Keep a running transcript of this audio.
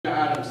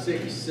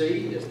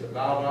6C is the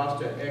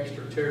Valdosta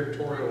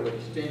Extraterritorial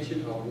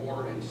Extension of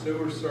Water and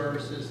Sewer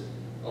Services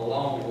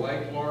along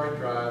Lake Laurie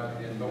Drive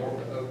and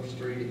North Oak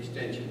Street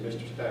Extension.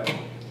 Mr. Stout.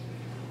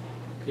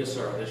 Yes,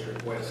 sir. This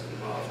request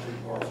involves two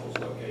parcels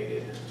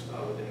located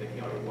within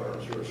the county water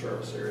and sewer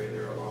service area.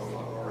 They're along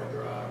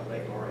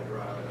Lake Laurie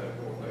Drive,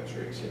 and North Oak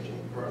Street Extension,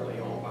 currently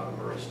owned by the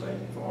Murray State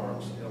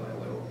Farms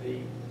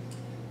LLP.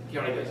 The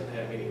county doesn't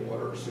have any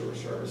water or sewer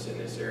service in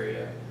this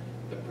area.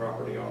 The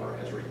property owner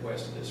has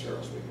requested this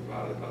service be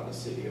provided by the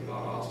city of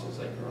Valdosta, as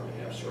they currently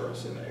have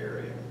service in the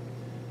area.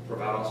 For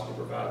Valdosta to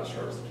provide the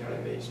service, the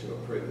county needs to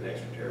approve an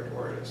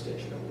extraterritorial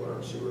extension of water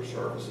and sewer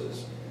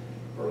services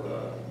per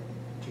the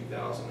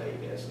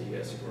 2008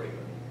 SDS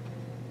agreement.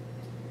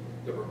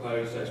 The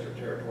proposed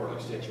extraterritorial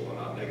extension will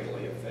not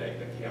negatively affect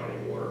the county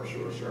water and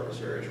sewer service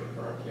areas or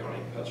current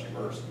county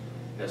customers,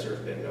 as there's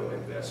been no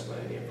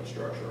investment in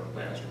infrastructure or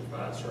plans to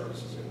provide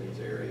services in these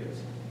areas.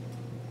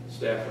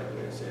 Staff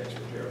recommends the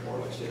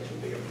extraterritorial extension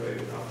be approved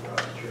and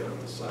authorize the chairman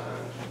to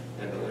sign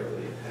and deliver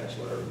the attached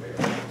letter of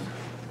variance.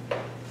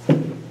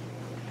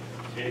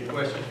 Any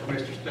questions for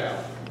Mr.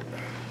 Stout?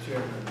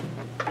 Chairman,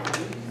 are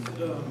these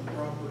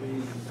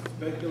properties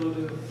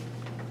speculative,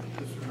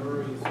 Mr.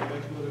 Murray,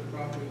 speculative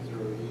properties,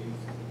 or are these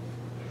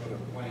other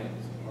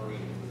plans already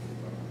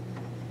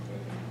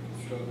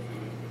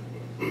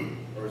construction?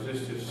 Or is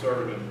this just sort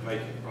of a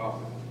vacant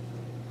property?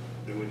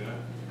 Do we know?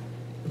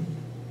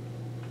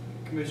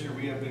 Commissioner,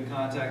 we have been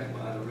contacted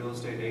by the real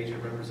estate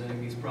agent representing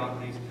these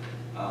properties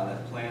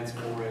that plans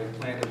for a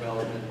plan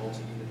development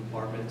multi-unit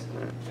apartment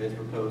is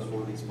proposed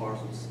for these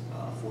parcels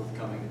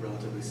forthcoming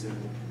relatively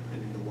soon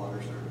in the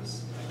water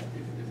service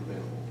if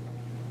available.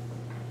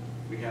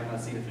 We have not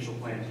seen official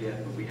plans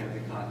yet, but we have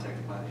been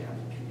contacted by the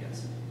applicant,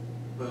 yes.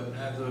 But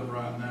as of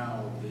right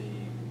now,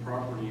 the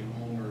property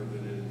owner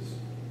that is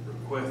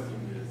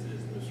requesting this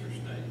is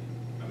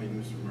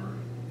Mr. Murray.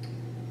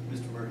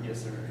 Mr. Murray,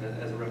 yes, sir,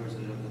 as a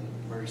representative of the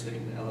Murray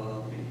State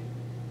LLP.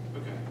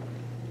 Okay.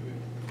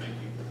 Thank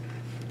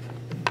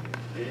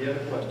you. Any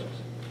other questions?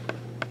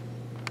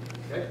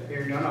 Okay,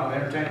 hearing none, I'll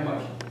entertain a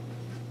motion.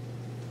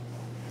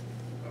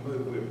 I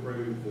move we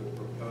approve the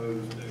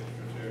proposed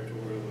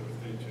extraterritorial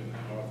extension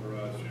and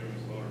authorize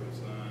Chairman Laurie to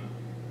sign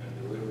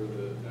and deliver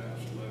the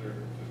attached letter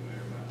to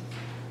Mayor Matt.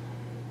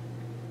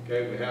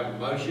 Okay, we have a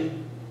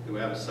motion. Do we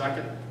have a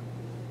second?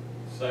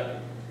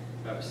 Second.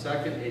 Have a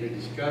second. Any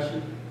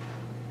discussion?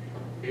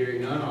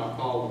 Hearing none, I'll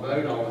call the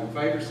vote. All in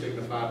favor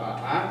signify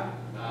by aye.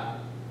 Aye.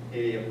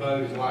 Any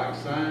opposed, like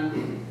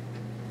sign.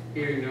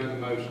 Hearing none, the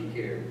motion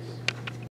carries.